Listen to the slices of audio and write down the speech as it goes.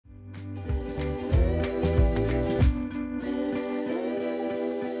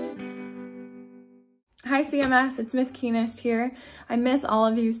Hi CMS, it's Miss Keenest here. I miss all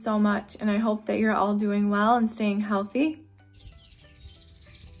of you so much and I hope that you're all doing well and staying healthy.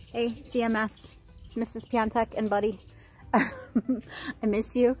 Hey CMS, it's Mrs. Piantek and Buddy. I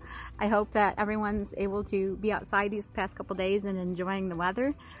miss you. I hope that everyone's able to be outside these past couple days and enjoying the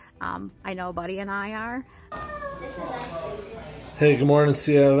weather. I know Buddy and I are. Hey, good morning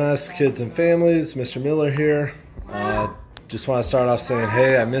CMS kids and families. Mr. Miller here. Just want to start off saying,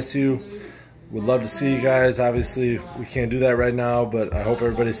 hey, I miss you. Would love to see you guys. Obviously, we can't do that right now, but I hope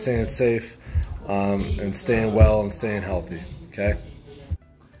everybody's staying safe and staying well and staying healthy, okay?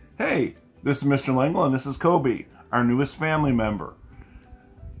 Hey, this is Mr. Langle and this is Kobe, our newest family member.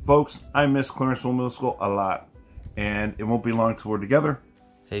 Folks, I miss Clarenceville Middle School a lot, and it won't be long till we're together.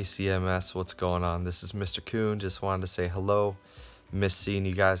 Hey CMS, what's going on? This is Mr. Coon. Just wanted to say hello. Miss seeing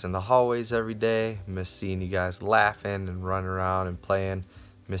you guys in the hallways every day. Miss seeing you guys laughing and running around and playing.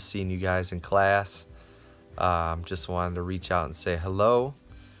 Miss seeing you guys in class. Just wanted to reach out and say hello,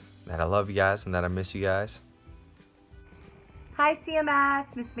 that I love you guys and that I miss you guys. Hi CMS,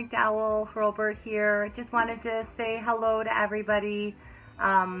 Miss McDowell, Hurlbert here. Just wanted to say hello to everybody.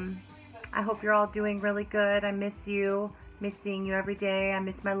 I hope you're all doing really good. I miss you. Miss seeing you every day. I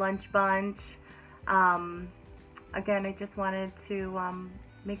miss my lunch bunch. Again, I just wanted to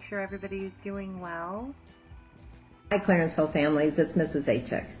make sure everybody is doing well. Hi Clarenceville families, it's Mrs.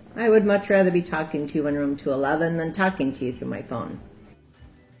 Achek. I would much rather be talking to you in room 211 than talking to you through my phone.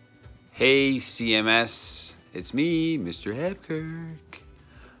 Hey CMS, it's me, Mr. Hebkirk.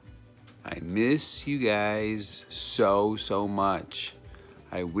 I miss you guys so much.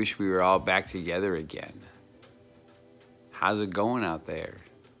 I wish we were all back together again. How's it going out there?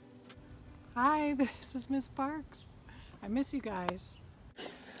 Hi, this is Miss Parks. I miss you guys.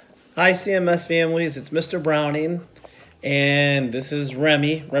 Hi CMS families, it's Mr. Browning, and this is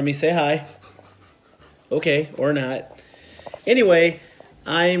Remy. Remy, say hi. Okay, or not. Anyway,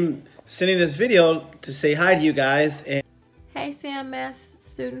 I'm sending this video to say hi to you guys. And hey CMS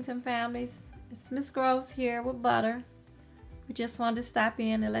students and families, it's Miss Groves here with Butter. We just wanted to stop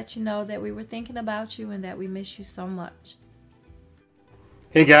in and let you know that we were thinking about you and that we miss you so much.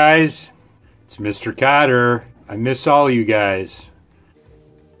 Hey guys, it's Mr. Cotter. I miss all you guys.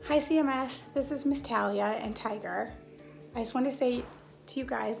 Hi CMS, this is Miss Talia and Tiger. I just want to say to you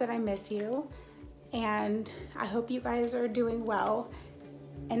guys that I miss you and I hope you guys are doing well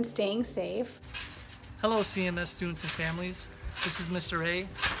and staying safe. Hello CMS students and families, this is Mr. A.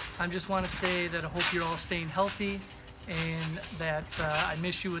 I just want to say that I hope you're all staying healthy and that I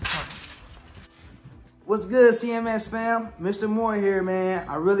miss you a ton. What's good CMS fam? Mr. Moore here, man.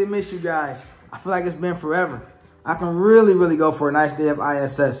 I really miss you guys. I feel like it's been forever. I can really go for a nice day of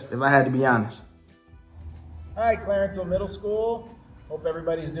ISS, if I had to be honest. Hi, Clarenceville Middle School. Hope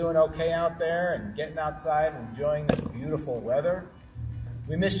everybody's doing okay out there and getting outside and enjoying this beautiful weather.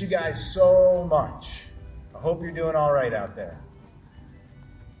 We miss you guys so much. I hope you're doing all right out there.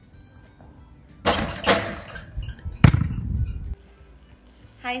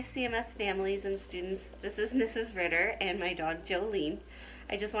 Hi CMS families and students, this is Mrs. Ritter and my dog Jolene.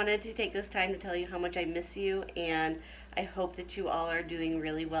 I just wanted to take this time to tell you how much I miss you and I hope that you all are doing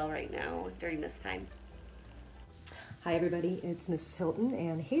really well right now during this time. Hi everybody, it's Mrs. Hilton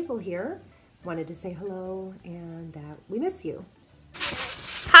and Hazel here. Wanted to say hello and that we miss you.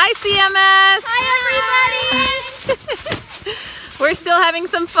 Hi CMS! Hi everybody! We're still having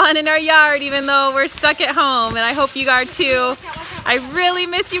some fun in our yard even though we're stuck at home and I hope you are too. I really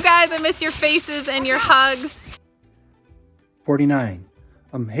miss you guys. I miss your faces and your hugs. 49.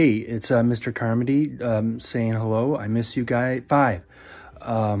 Hey, it's Mr. Carmody saying hello. I miss you guys. 5.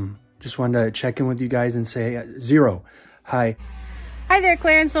 Just wanted to check in with you guys and say 0. Hi. Hi there,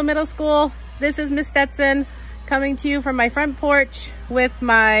 Clarenceville Middle School. This is Miss Stetson coming to you from my front porch with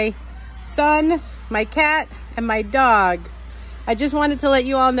my son, my cat, and my dog. I just wanted to let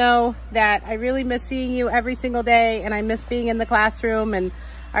you all know that I really miss seeing you every single day and I miss being in the classroom and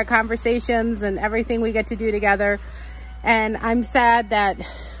our conversations and everything we get to do together. And I'm sad that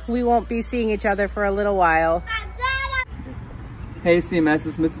we won't be seeing each other for a little while. Hey CMS,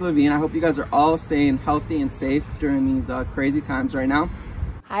 it's Mr. Levine. I hope you guys are all staying healthy and safe during these crazy times right now.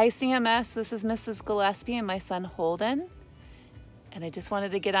 Hi CMS, this is Mrs. Gillespie and my son Holden. And I just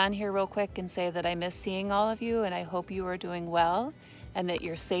wanted to get on here real quick and say that I miss seeing all of you and I hope you are doing well and that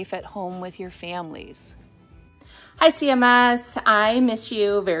you're safe at home with your families. Hi CMS, I miss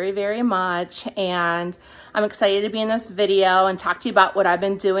you very much and I'm excited to be in this video and talk to you about what I've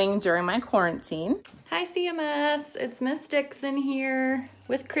been doing during my quarantine. Hi CMS, it's Miss Dixon here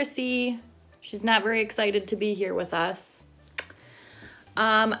with Chrissy. She's not very excited to be here with us.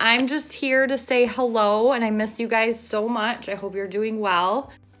 I'm just here to say hello, and I miss you guys so much. I hope you're doing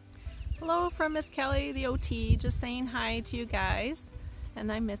well. Hello from Miss Kelly, the OT, just saying hi to you guys,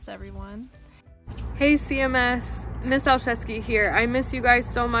 and I miss everyone. Hey CMS, Miss Alcheski here. I miss you guys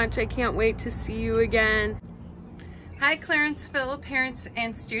so much. I can't wait to see you again. Hi Clarenceville parents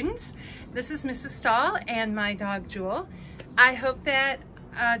and students. This is Mrs. Stahl and my dog Jewel. I hope that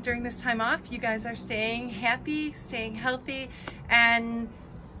during this time off you guys are staying happy, staying healthy, and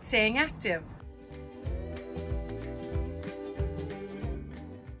staying active.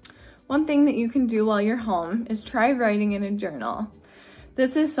 One thing that you can do while you're home is try writing in a journal.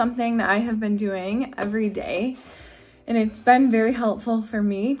 This is something that I have been doing every day, and it's been very helpful for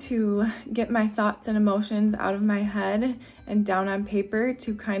me to get my thoughts and emotions out of my head and down on paper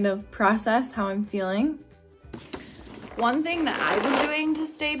to kind of process how I'm feeling. One thing that I've been doing to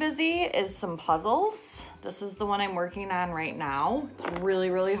stay busy is some puzzles. This is the one I'm working on right now. It's really,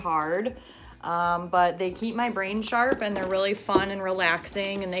 really hard, but they keep my brain sharp and they're really fun and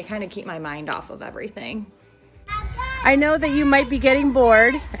relaxing, and they kind of keep my mind off of everything. I know that you might be getting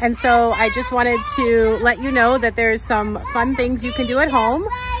bored, and so I just wanted to let you know that there's some fun things you can do at home.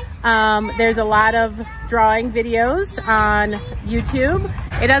 There's a lot of drawing videos on YouTube.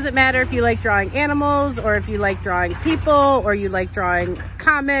 It doesn't matter if you like drawing animals, or if you like drawing people, or you like drawing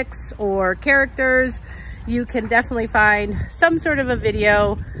comics or characters. You can definitely find some sort of a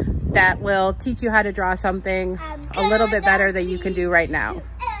video that will teach you how to draw something a little bit better than you can do right now.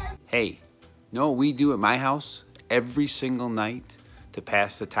 Hey, know what we do at my house every single night to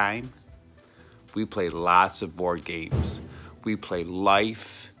pass the time? We play lots of board games. We play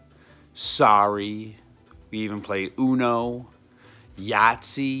Life, Sorry, we even play Uno,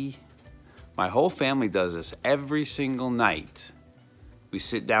 Yahtzee. My whole family does this every single night. We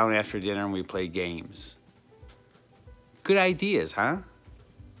sit down after dinner and we play games. Good ideas, huh?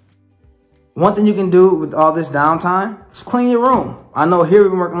 One thing you can do with all this downtime is clean your room. I know here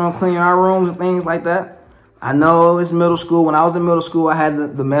we've been working on cleaning our rooms and things like that. I know it's middle school. When I was in middle school, I had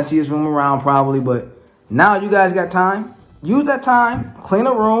the messiest room around probably, but now you guys got time. Use that time, clean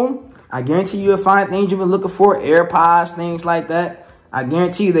a room. I guarantee you'll find things you've been looking for, AirPods, things like that. I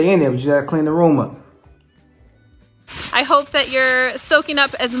guarantee you they're in there, but you gotta clean the room up. I hope that you're soaking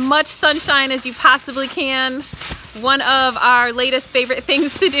up as much sunshine as you possibly can. One of our latest favorite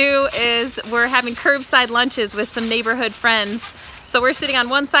things to do is we're having curbside lunches with some neighborhood friends. So we're sitting on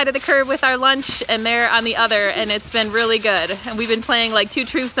one side of the curb with our lunch and they're on the other, and it's been really good. And we've been playing like Two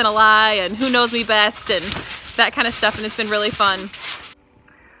Truths and a Lie and Who Knows Me Best and that kind of stuff, and it's been really fun.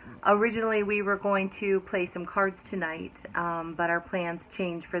 Originally we were going to play some cards tonight, but our plans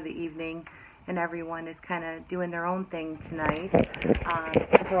changed for the evening and everyone is kind of doing their own thing tonight.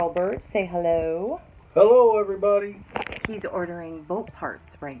 Robert, say hello. Hello everybody. He's ordering boat parts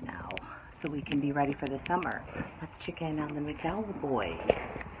right now so we can be ready for the summer. Let's check in on the McDowell boys.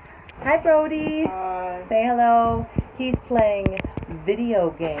 Hi Brody. Hi. Say hello. He's playing video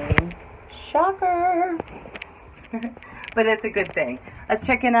games. Shocker. But it's a good thing. Let's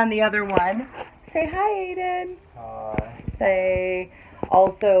check in on the other one. Say hi, Aiden. Hi. Say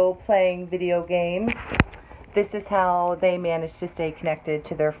also playing video games. This is how they manage to stay connected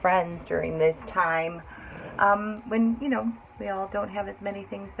to their friends during this time when, you know, we all don't have as many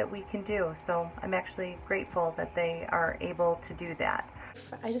things that we can do. So I'm actually grateful that they are able to do that.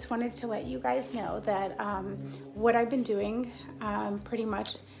 I just wanted to let you guys know that what I've been doing pretty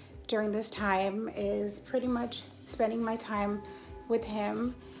much during this time is pretty much spending my time with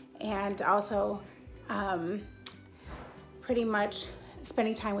him, and also pretty much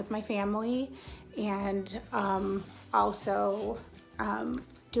spending time with my family, and also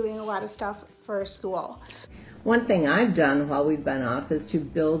doing a lot of stuff for school. One thing I've done while we've been off is to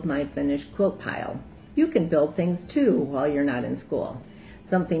build my finished quilt pile. You can build things too while you're not in school.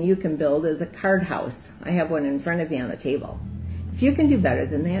 Something you can build is a card house. I have one in front of you on the table. If you can do better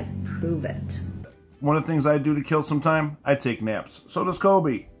than that, prove it. One of the things I do to kill some time, I take naps. So does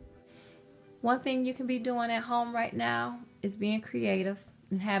Kobe. One thing you can be doing at home right now is being creative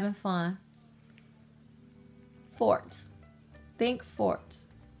and having fun. Forts. Think forts.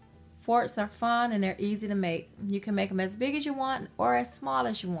 Forts are fun and they're easy to make. You can make them as big as you want or as small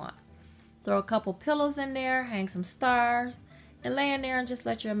as you want. Throw a couple pillows in there, hang some stars, and lay in there and just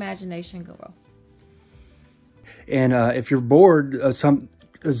let your imagination grow. And if you're bored,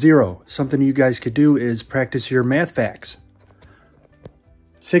 something you guys could do is practice your math facts.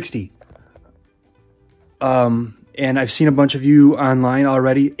 60. And I've seen a bunch of you online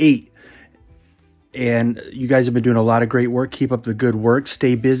already. 8. And you guys have been doing a lot of great work. Keep up the good work.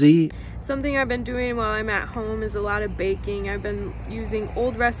 Stay busy. Something I've been doing while I'm at home is a lot of baking. I've been using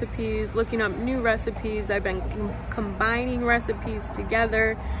old recipes, looking up new recipes. I've been combining recipes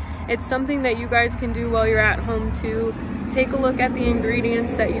together. It's something that you guys can do while you're at home too. Take a look at the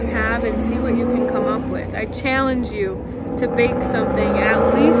ingredients that you have and see what you can come up with. I challenge you to bake something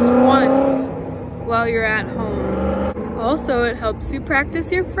at least once while you're at home. Also, it helps you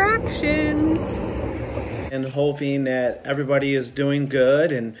practice your fractions. And hoping that everybody is doing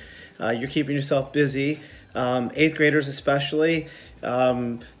good and you're keeping yourself busy. 8th graders especially.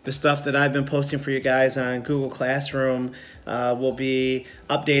 The stuff that I've been posting for you guys on Google Classroom will be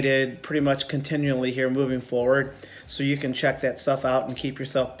updated pretty much continually here moving forward. So you can check that stuff out and keep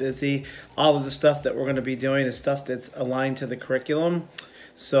yourself busy. All of the stuff that we're going to be doing is stuff that's aligned to the curriculum.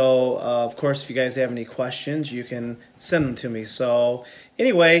 So of course, if you guys have any questions, you can send them to me. So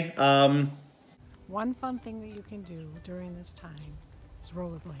anyway, one fun thing that you can do during this time is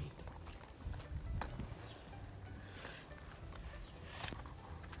rollerblade.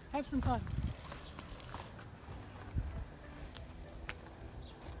 Have some fun.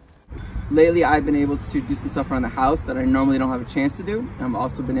 Lately, I've been able to do some stuff around the house that I normally don't have a chance to do. I've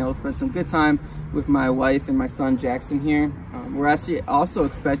also been able to spend some good time with my wife and my son Jackson here. We're actually also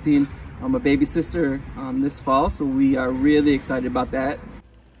expecting a baby sister this fall, so we are really excited about that.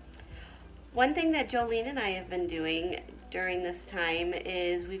 One thing that Jolene and I have been doing during this time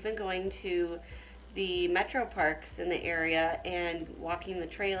is we've been going to the metro parks in the area and walking the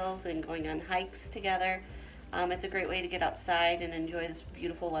trails and going on hikes together. It's a great way to get outside and enjoy this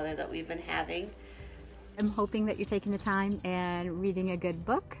beautiful weather that we've been having. I'm hoping that you're taking the time and reading a good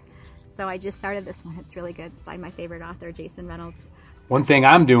book. So I just started this one. It's really good. It's by my favorite author, Jason Reynolds. One thing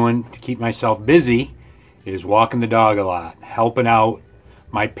I'm doing to keep myself busy is walking the dog a lot, helping out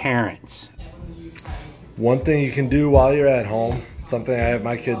my parents. One thing you can do while you're at home, something I have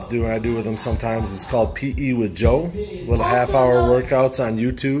my kids do and I do with them sometimes, is called PE with Joe. Little half-hour workouts on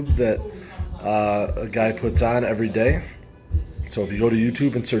YouTube that a guy puts on every day. So if you go to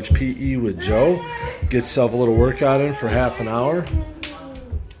YouTube and search PE with Joe, get yourself a little workout in for half an hour.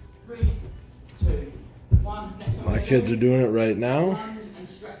 My kids are doing it right now.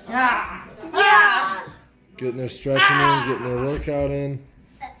 Getting their stretching in, getting their workout in.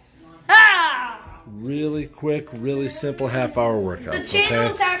 Really quick, really simple half-hour workouts. The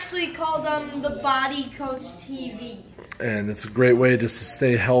channel is actually called The Body Coach TV. And it's a great way just to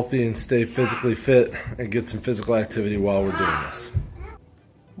stay healthy and stay physically fit and get some physical activity while we're doing this.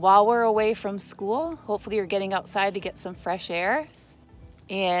 While we're away from school, hopefully you're getting outside to get some fresh air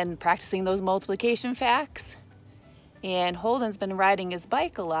and practicing those multiplication facts. And Holden's been riding his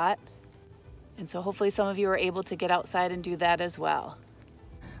bike a lot. And so hopefully some of you are able to get outside and do that as well.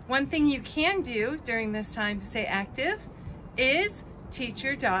 One thing you can do during this time to stay active is teach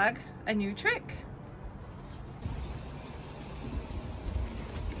your dog a new trick.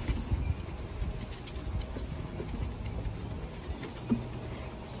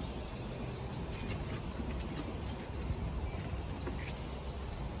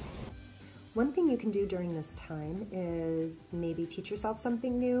 One thing you can do during this time is maybe teach yourself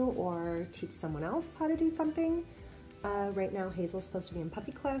something new or teach someone else how to do something. Right now Hazel's supposed to be in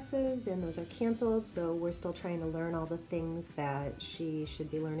puppy classes and those are canceled, so we're still trying to learn all the things that she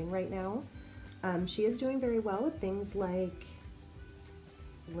should be learning right now. She is doing very well with things like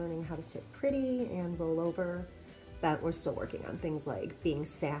learning how to sit pretty and roll over, that we're still working on. Things like being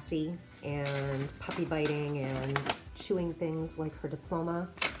sassy and puppy biting and chewing things like her diploma.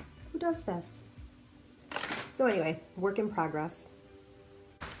 Who does this? So anyway, work in progress.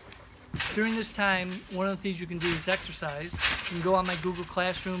 During this time, one of the things you can do is exercise. You can go on my Google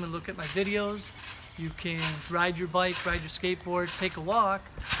Classroom and look at my videos. You can ride your bike, ride your skateboard, take a walk,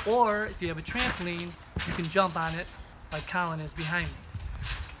 or if you have a trampoline, you can jump on it like Colin is behind me.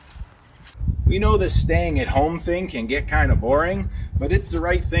 We know this staying at home thing can get kind of boring, but it's the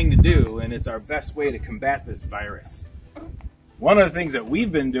right thing to do, and it's our best way to combat this virus. One of the things that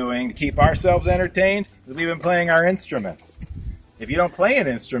we've been doing to keep ourselves entertained is we've been playing our instruments. If you don't play an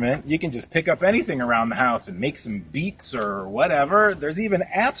instrument, you can just pick up anything around the house and make some beats or whatever. There's even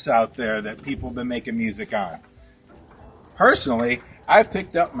apps out there that people have been making music on. Personally, I've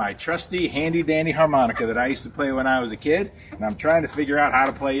picked up my trusty handy-dandy harmonica that I used to play when I was a kid, and I'm trying to figure out how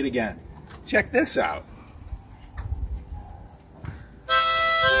to play it again. Check this out.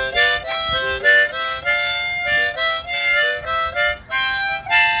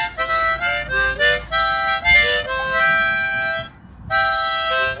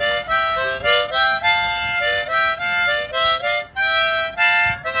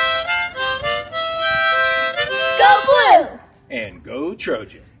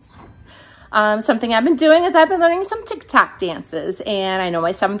 Trojans. Something I've been doing is I've been learning some TikTok dances, and I know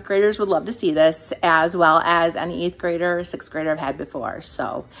my 7th graders would love to see this, as well as any 8th grader or 6th grader I've had before.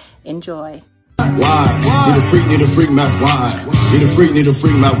 So enjoy. Why? Need a freak, Matt. Why? Need a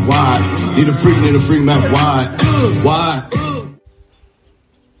freak, Matt. Why? Need a freak, Matt. Why? Why?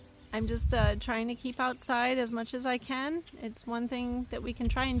 I'm just trying to keep outside as much as I can. It's one thing that we can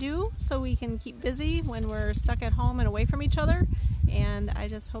try and do so we can keep busy when we're stuck at home and away from each other. And I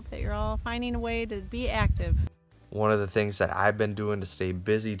just hope that you're all finding a way to be active. One of the things that I've been doing to stay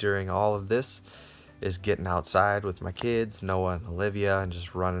busy during all of this is getting outside with my kids, Noah and Olivia, and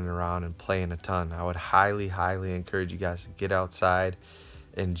just running around and playing a ton. I would highly, highly encourage you guys to get outside,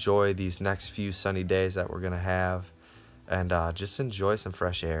 enjoy these next few sunny days that we're going to have, and just enjoy some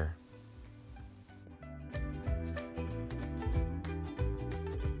fresh air.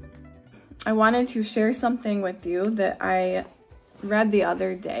 I wanted to share something with you that I read the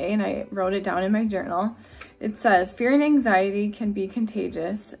other day, and I wrote it down in my journal. It says, fear and anxiety can be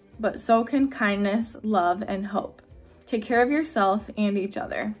contagious, but so can kindness, love, and hope. Take care of yourself and each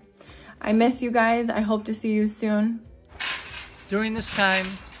other. I miss you guys. I hope to see you soon. During this time,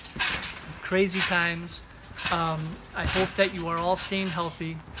 crazy times, I hope that you are all staying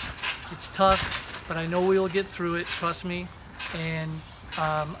healthy. It's tough, but I know we will get through it, trust me. And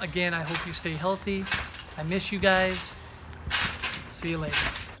again, I hope you stay healthy. I miss you guys. See you later.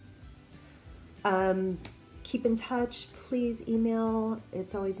 Keep in touch, please email.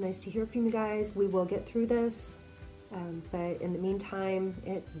 It's always nice to hear from you guys. We will get through this, but in the meantime,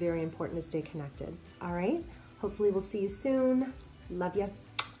 it's very important to stay connected. All right? Hopefully we'll see you soon. Love you.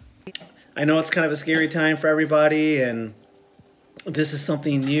 I know it's kind of a scary time for everybody, and this is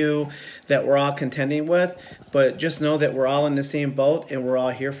something new that we're all contending with, but just know that we're all in the same boat and we're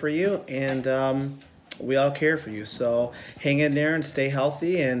all here for you, and we all care for you. So hang in there and stay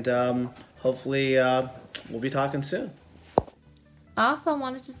healthy, and hopefully we'll be talking soon. I also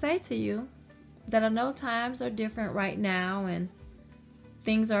wanted to say to you that I know times are different right now and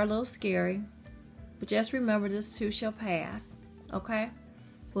things are a little scary, but just remember this too shall pass, okay?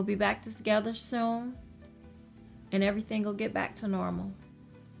 We'll be back together soon, and everything will get back to normal.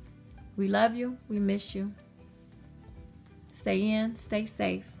 We love you. We miss you. Stay in, stay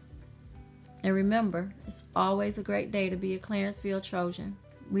safe. And remember, it's always a great day to be a Clarenceville Trojan.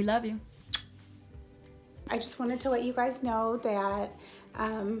 We love you. I just wanted to let you guys know that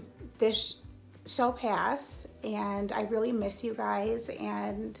this shall pass, and I really miss you guys,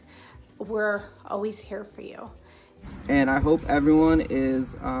 and we're always here for you. And I hope everyone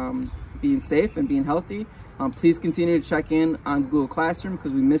is being safe and being healthy. Please continue to check in on Google Classroom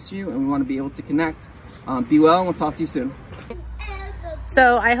because we miss you and we want to be able to connect. Be well, and we'll talk to you soon.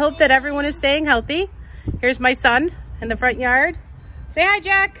 So I hope that everyone is staying healthy. Here's my son in the front yard. Say hi,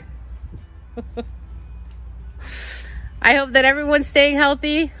 Jack. I hope that everyone's staying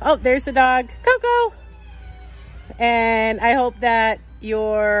healthy. Oh, there's the dog, Coco. And I hope that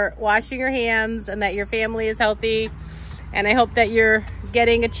you're washing your hands and that your family is healthy. And I hope that you're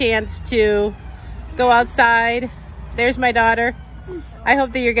getting a chance to go outside. There's my daughter. I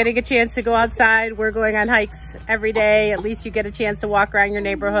hope that you're getting a chance to go outside. We're going on hikes every day. At least you get a chance to walk around your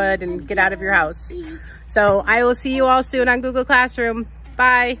neighborhood and get out of your house. So I will see you all soon on Google Classroom.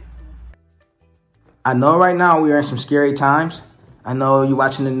 Bye. I know right now we are in some scary times. I know you're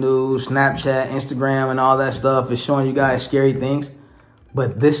watching the news, Snapchat, Instagram, and all that stuff is showing you guys scary things.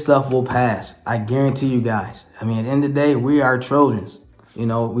 But this stuff will pass. I guarantee you guys. I mean, at the end of the day, we are Trojans. You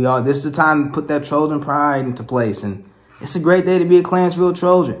know, this is the time to put that Trojan pride into place. And it's a great day to be a Clarenceville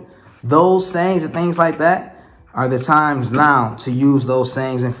Trojan. Those sayings and things like that are the times now to use those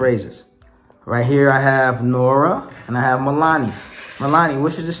sayings and phrases. Right here I have Nora and I have Milani. Milani,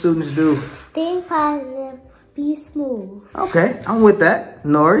 what should the students do? Think positive, be smooth. Okay, I'm with that.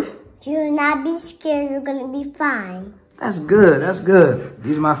 Nori? Do not be scared, you're gonna be fine. That's good, that's good.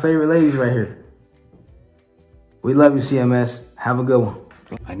 These are my favorite ladies right here. We love you, CMS. Have a good one.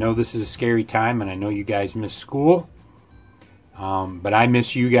 I know this is a scary time and I know you guys miss school. But I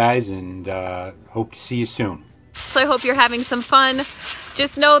miss you guys and hope to see you soon. So I hope you're having some fun.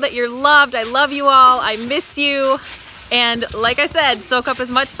 Just know that you're loved. I love you all. I miss you. And like I said, soak up as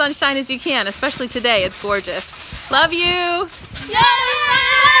much sunshine as you can, especially today. It's gorgeous. Love you. Yay!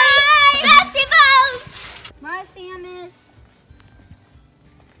 My CMS.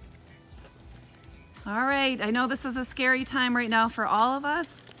 All right. I know this is a scary time right now for all of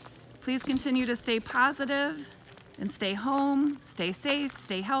us. Please continue to stay positive and stay home, stay safe,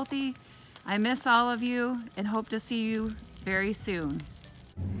 stay healthy. I miss all of you and hope to see you very soon.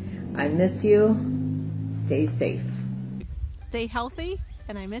 I miss you. Stay safe. stay healthy,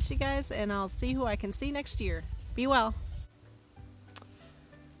 and I miss you guys, and I'll see who I can see next year. Be well.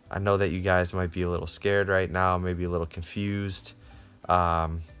 I know that you guys might be a little scared right now, maybe a little confused,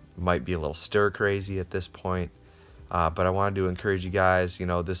 might be a little stir crazy at this point, but I wanted to encourage you guys. You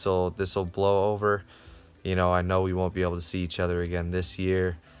know, this'll blow over. You know, I know we won't be able to see each other again this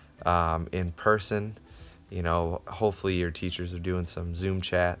year in person. You know, hopefully your teachers are doing some Zoom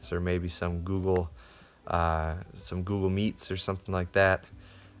chats or maybe some Google Meets or something like that.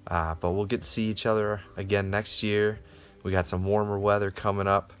 But we'll get to see each other again next year. We got some warmer weather coming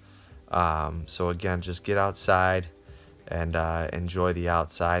up. So again, just get outside and enjoy the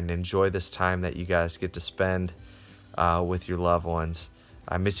outside and enjoy this time that you guys get to spend with your loved ones.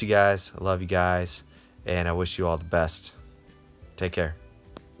 I miss you guys. I love you guys. And I wish you all the best. Take care.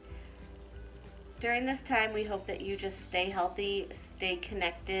 During this time, we hope that you just stay healthy, stay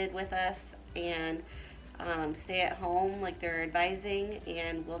connected with us, and stay at home like they're advising,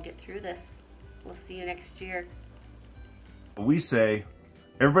 and we'll get through this. We'll see you next year. We say,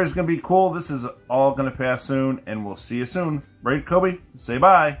 everybody's going to be cool. This is all going to pass soon, and we'll see you soon. Right, Kobe? Say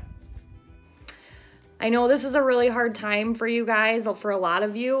bye. I know this is a really hard time for you guys, for a lot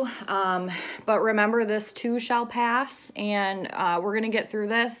of you, but remember, this too shall pass, and we're going to get through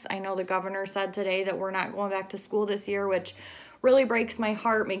this. I know the governor said today that we're not going back to school this year, which really breaks my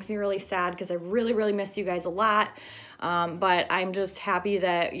heart, makes me really sad because I really, really miss you guys a lot. But I'm just happy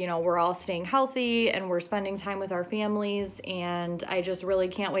that, you know, we're all staying healthy and we're spending time with our families, and I just really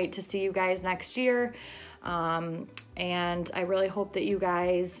can't wait to see you guys next year. And I really hope that you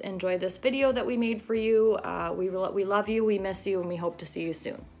guys enjoy this video that we made for you. We love you, we miss you, and we hope to see you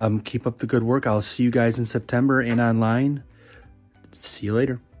soon. Keep up the good work. I'll see you guys in September and online. See you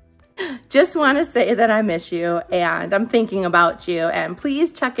later. Just want to say that I miss you and I'm thinking about you, and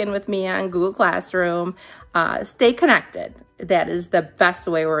please check in with me on Google Classroom. Stay connected. That is the best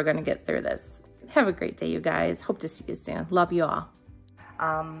way we're going to get through this. Have a great day, you guys. Hope to see you soon. Love you all.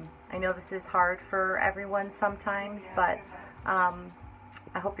 I know this is hard for everyone sometimes, but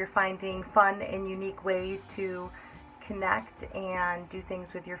I hope you're finding fun and unique ways to connect and do things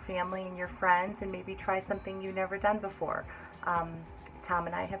with your family and your friends, and maybe try something you've never done before. Tom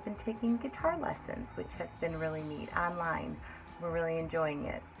and I have been taking guitar lessons, which has been really neat, online. We're really enjoying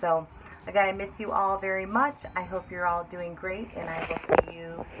it. So again, I miss you all very much. I hope you're all doing great, and I will see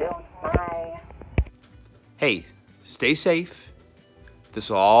you soon. Bye. Hey, stay safe. This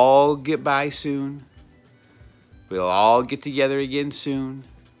will all get by soon. We'll all get together again soon.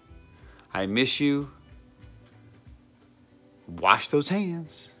 I miss you. Wash those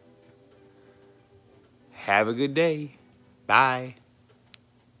hands. Have a good day. Bye.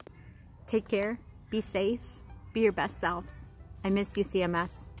 Take care. Be safe. Be your best self. I miss you,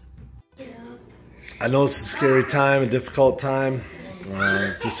 CMS. I know it's a scary time, a difficult time,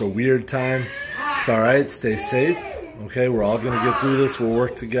 just a weird time. It's all right. Stay safe. Okay, we're all going to get through this. We'll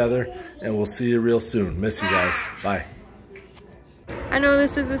work together, and we'll see you real soon. Miss you guys. Bye. I know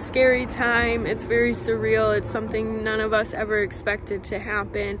this is a scary time. It's very surreal. It's something none of us ever expected to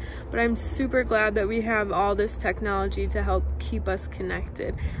happen, but I'm super glad that we have all this technology to help keep us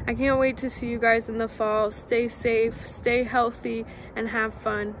connected. I can't wait to see you guys in the fall. Stay safe, stay healthy, and have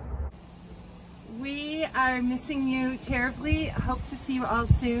fun. We are missing you terribly. Hope to see you all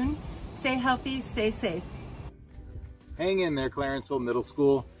soon. Stay healthy, stay safe. Hang in there, Clarenceville Middle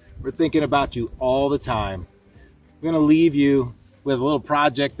School. We're thinking about you all the time. I'm going to leave you with a little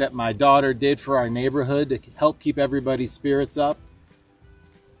project that my daughter did for our neighborhood to help keep everybody's spirits up.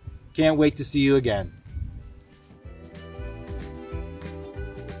 Can't wait to see you again.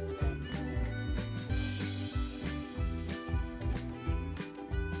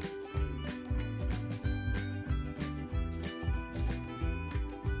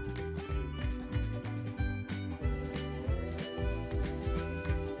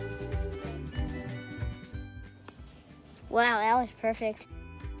 Wow, that was perfect.